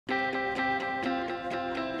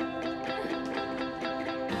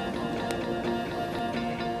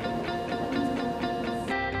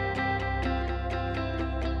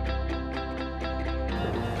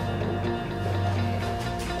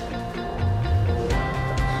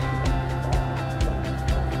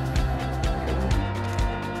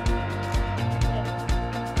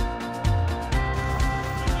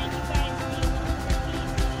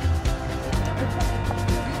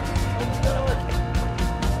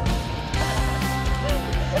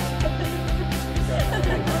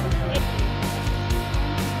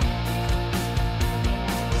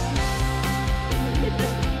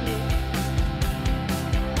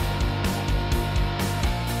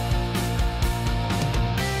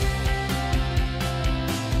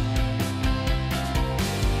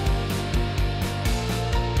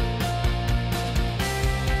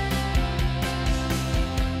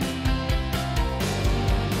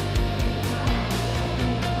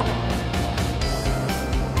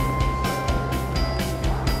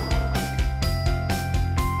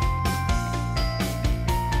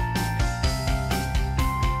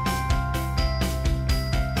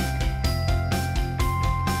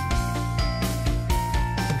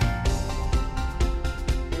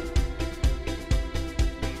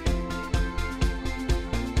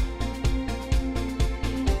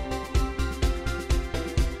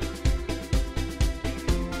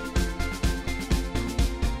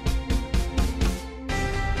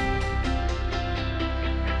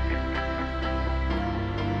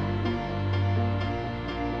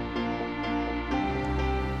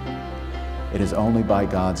It is only by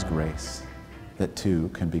God's grace that two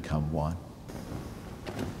can become one.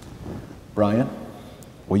 Bryan,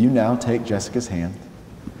 will you now take Jessica's hand,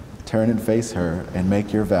 turn and face her, and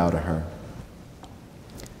make your vow to her?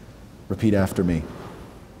 Repeat after me.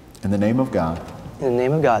 In the name of God. In the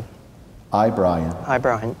name of God. I, Bryan. I,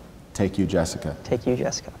 Bryan. Take you, Jessica. Take you,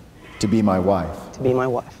 Jessica. To be my wife. To be my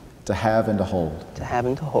wife. To have and to hold. To have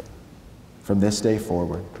and to hold. From this day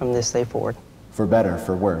forward. From this day forward. For better,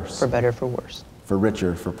 for worse. For better, for worse. For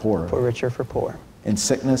richer, for poorer. For richer, for poorer. In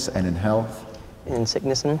sickness and in health. In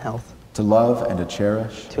sickness and in health. To love and to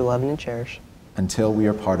cherish. To love and to cherish. Until we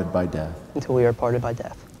are parted by death. Until we are parted by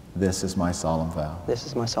death. This is my solemn vow. This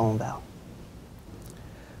is my solemn vow.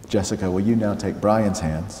 Jessica, will you now take Bryan's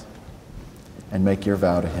hands and make your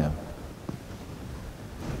vow to him?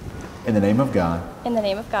 In the name of God. In the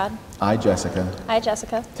name of God. I, Jessica. I,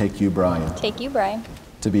 Jessica. Take you, Bryan. Take you, Bryan.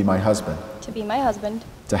 To be my husband. To be my husband.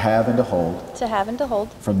 To have and to hold. To have and to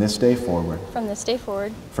hold. From this day forward. From this day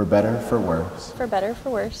forward. For better, for worse. For better, for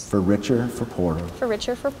worse. For richer, for poorer. For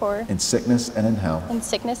richer, for poorer. In sickness and in health. In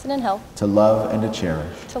sickness and in health. To love and to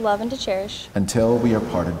cherish. To love and to cherish. Until we are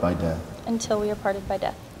parted by death. Until we are parted by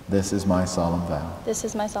death. This is my solemn vow. This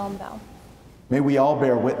is my solemn vow. May we all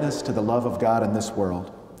bear witness to the love of God in this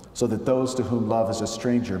world, so that those to whom love is a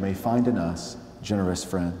stranger may find in us generous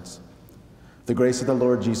friends. The grace of the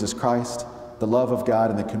Lord Jesus Christ, the love of God,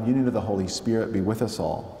 and the communion of the Holy Spirit be with us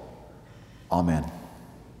all. Amen.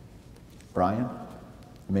 Bryan,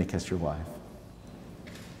 you may kiss your wife.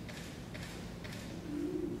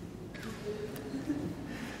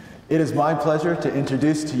 It is my pleasure to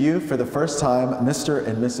introduce to you for the first time Mr.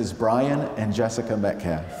 and Mrs. Bryan and Jessica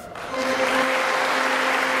Metcalf.